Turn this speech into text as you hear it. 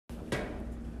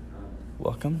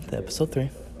welcome to episode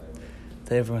 3.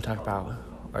 Today we're going to talk about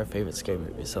our favorite scary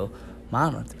movie. So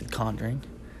mine would be Conjuring,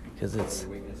 because it's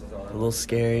a little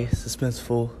scary,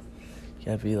 suspenseful. You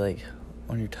gotta be like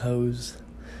on your toes,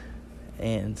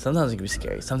 and sometimes it can be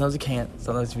scary, sometimes it can't,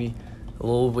 sometimes it can be a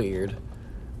little weird.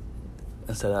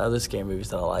 Instead of other scary movies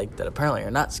that I like that apparently are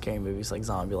not scary movies, like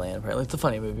Zombieland. Apparently it's a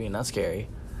funny movie and not scary.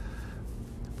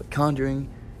 But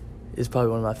Conjuring is probably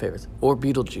one of my favorites. Or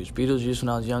Beetlejuice. Beetlejuice, when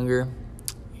I was younger,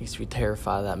 I used to be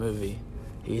terrified of that movie.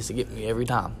 He used to get me every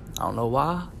time. I don't know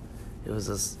why. It was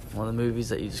just one of the movies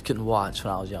that you just couldn't watch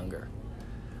when I was younger.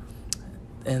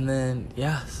 And then,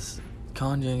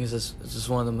 Conjuring is just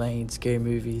one of the main scary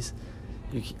movies.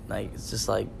 It's just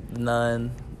like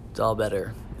Nun. It's all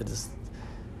better.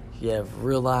 You have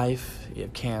real life, you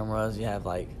have cameras, you have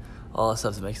like all that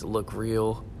stuff that makes it look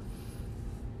real,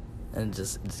 and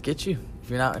just gets you.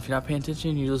 If you're not paying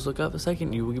attention, you just look up a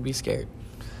second, you will be scared.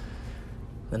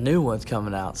 The new one's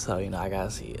coming out, so I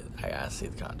gotta see it. I gotta see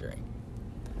The Conjuring.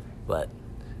 But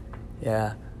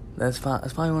yeah, that's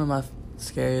probably one of my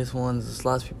scariest ones. There's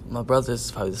lots of people. My brother's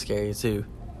is probably the scariest too.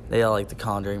 They all like The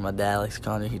Conjuring. My dad likes The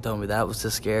Conjuring. He told me that was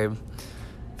his favorite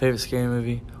scary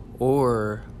movie.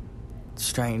 Or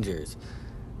Strangers.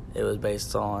 It was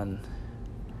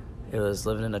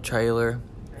living in a trailer,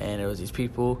 and it was these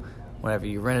people, whenever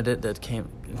you rented it, that came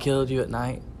and killed you at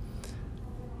night.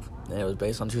 And it was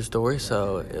based on a true story,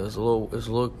 so it was a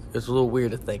little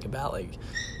weird to think about. Like, you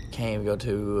can't even go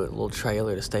to a little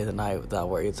trailer to stay the night without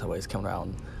worrying somebody's coming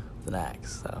around with an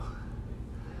axe. So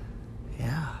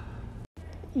yeah.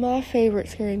 My favorite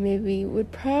scary movie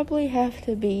would probably have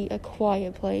to be A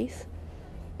Quiet Place.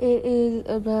 It is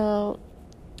about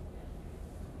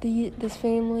this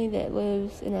family that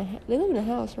lives they live in a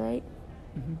house, right?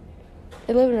 Mm-hmm.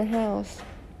 They live in a house,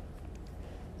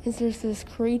 and there's this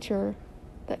creature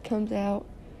that comes out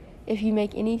if you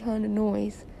make any kind of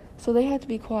noise. So they have to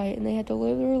be quiet, and they have to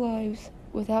live their lives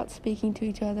without speaking to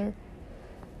each other.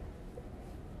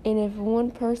 And if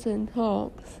one person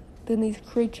talks, then these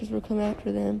creatures will come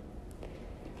after them.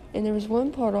 And there was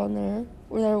one part on there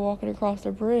where they were walking across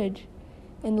a bridge,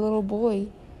 and the little boy,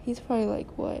 he's probably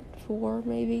 4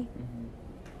 maybe? Mm-hmm.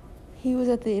 He was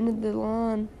at the end of the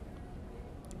line,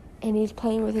 and he's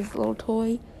playing with his little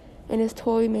toy, and his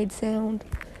toy made sound.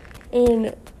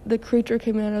 And the creature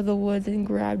came out of the woods and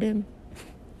grabbed him,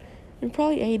 and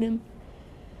probably ate him.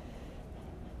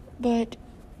 But,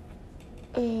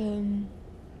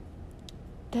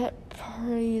 that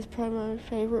probably is my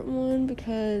favorite one,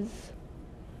 because,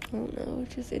 I don't know,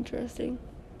 it's just interesting.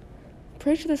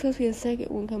 Pretty sure there's supposed to be a second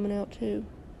one coming out too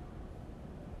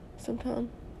sometime,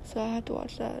 so I have to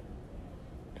watch that.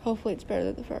 Hopefully it's better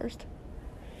than the first.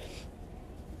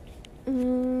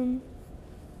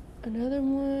 Another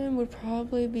one would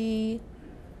probably be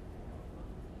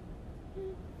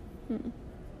I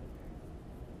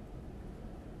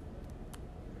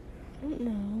don't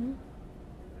know,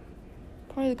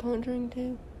 probably The Conjuring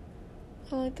too.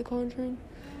 I like The Conjuring,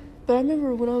 but I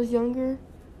remember when I was younger,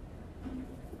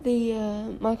 the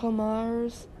Michael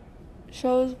Myers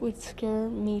shows would scare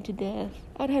me to death.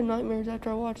 I'd have nightmares after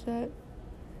I watched that.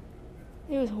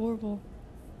 It was horrible.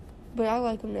 But I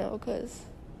like them now because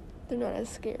they're not as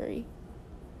scary.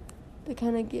 They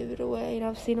kind of give it away, and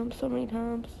I've seen them so many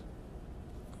times.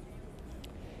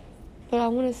 But I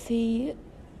want to see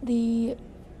the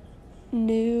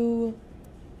new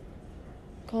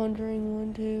Conjuring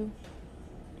one too.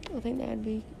 I think that'd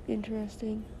be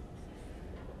interesting.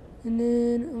 And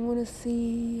then I want to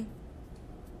see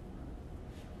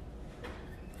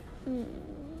I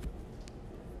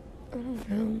don't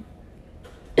know.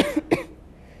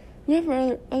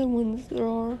 Whatever other ones there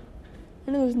are.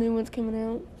 I know there's new ones coming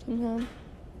out sometime.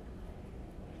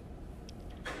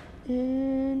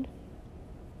 And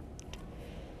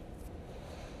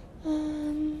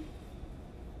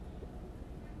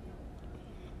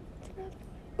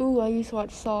I used to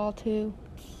watch Saw too.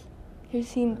 Have you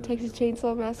seen Texas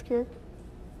Chainsaw Massacre?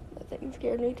 That thing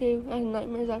scared me too. I had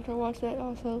nightmares after I watched that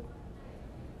also.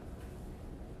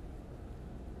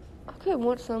 I couldn't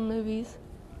watch some movies.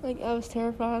 I was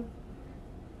terrified.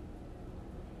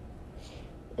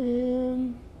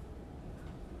 Another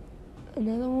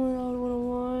one I would want to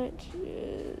watch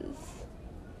is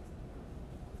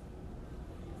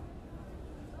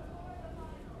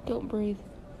Don't Breathe.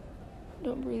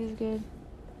 Don't Breathe is good.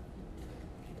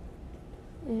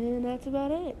 And that's about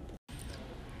it.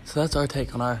 So that's our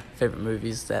take on our favorite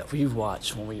movies that we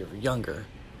watched when we were younger.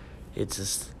 It's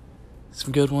just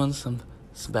some good ones, some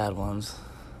bad ones.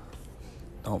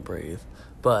 Don't Breathe.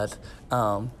 But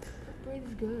Breathe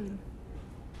is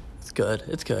good.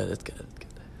 It's good.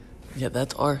 Yeah,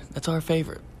 that's our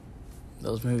favorite.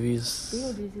 those movies.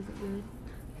 Beetlejuice isn't good.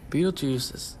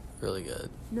 Beetlejuice is really good.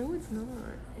 No, it's not.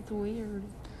 It's weird.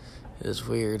 It is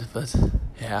weird, but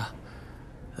yeah,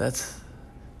 it's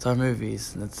our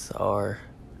movies, and it's our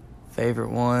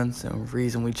favorite ones and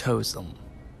reason we chose them.